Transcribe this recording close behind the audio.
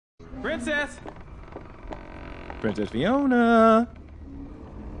Princess! Princess Fiona!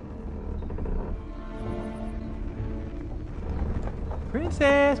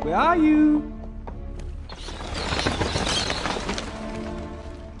 Princess, where are you?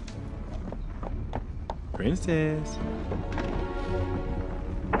 Princess.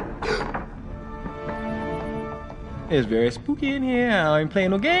 It's very spooky in here. I ain't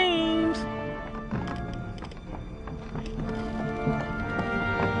playing no games.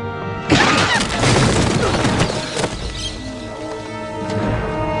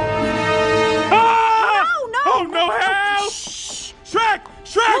 Oh, no, hell! Shh! Shrek!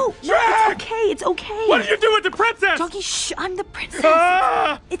 Shrek! No, Shrek! it's okay, it's okay. What did you do with the princess? Donkey, shh, I'm the princess.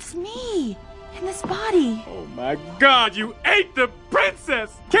 Ah! It's me, in this body. Oh my God, you ate the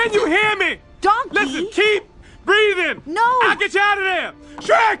princess! Can you hear me? Donkey! Listen, keep breathing! No! I'll get you out of there!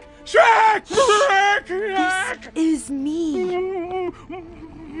 Shrek! Shrek! Shrek! Shrek! This is me.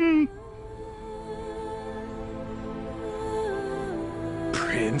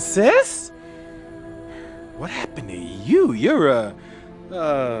 Princess? What happened to you? You're,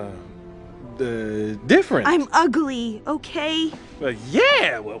 different. I'm ugly, okay? Well,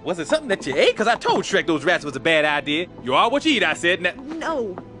 yeah. Well, was it something that you ate? Because I told Shrek those rats was a bad idea. You are what you eat, I said. Now...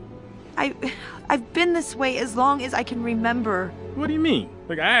 No. I've been this way as long as I can remember. What do you mean?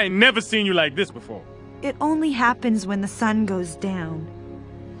 Like, I ain't never seen you like this before. It only happens when the sun goes down.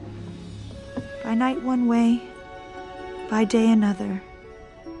 By night one way, by day another.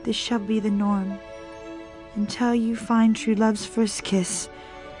 This shall be the norm. Until you find true love's first kiss,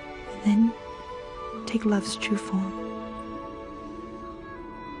 and then take love's true form.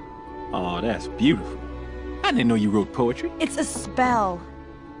 Oh, that's beautiful. I didn't know you wrote poetry. It's a spell.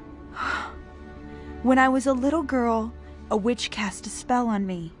 When I was a little girl, a witch cast a spell on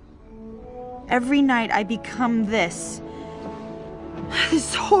me. Every night I become this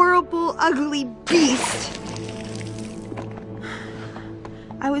horrible, ugly beast.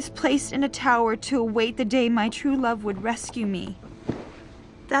 I was placed in a tower to await the day my true love would rescue me.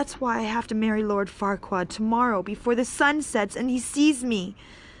 That's why I have to marry Lord Farquaad tomorrow before the sun sets and he sees me.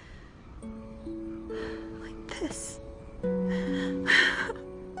 Like this.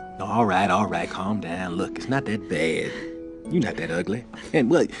 All right, calm down. Look, it's not that bad. You're not that ugly.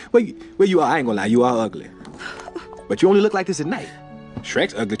 And where you are, I ain't gonna lie, you are ugly. But you only look like this at night.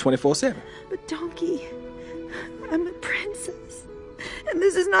 Shrek's ugly 24/7. But Donkey, I'm a princess. And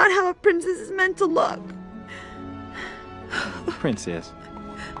this is not how a princess is meant to look. Princess,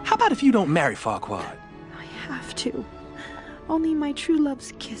 how about if you don't marry Farquaad? I have to. Only my true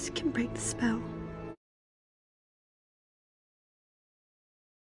love's kiss can break the spell.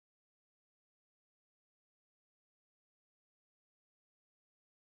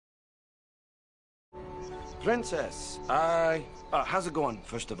 Princess, how's it going,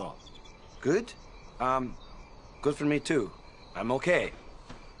 first of all? Good? Good for me too. I'm okay.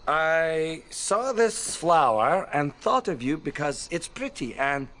 I saw this flower and thought of you because it's pretty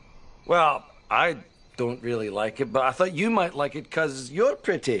and, well, I don't really like it, but I thought you might like it because you're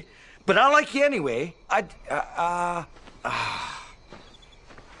pretty. But I like you anyway.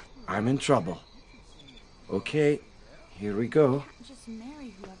 I'm in trouble. Okay, here we go. Just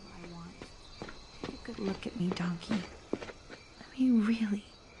marry whoever I want. Take a good look at me, Donkey. I mean, really.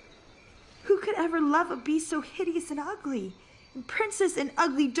 Who could ever love a beast so hideous and ugly? And princess and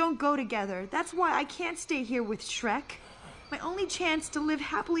ugly don't go together. That's why I can't stay here with Shrek. My only chance to live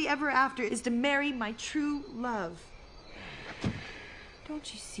happily ever after is to marry my true love.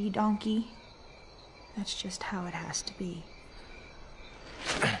 Don't you see, Donkey? That's just how it has to be.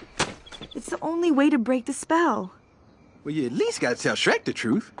 It's the only way to break the spell. Well, you at least gotta tell Shrek the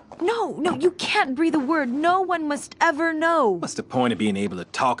truth. No, you can't breathe a word. No one must ever know. What's the point of being able to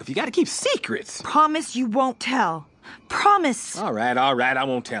talk if you gotta keep secrets? Promise you won't tell. Promise. All right, I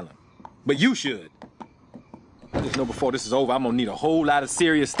won't tell him. But you should. I just know before this is over, I'm gonna need a whole lot of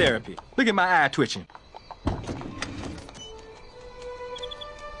serious therapy. Look at my eye twitching.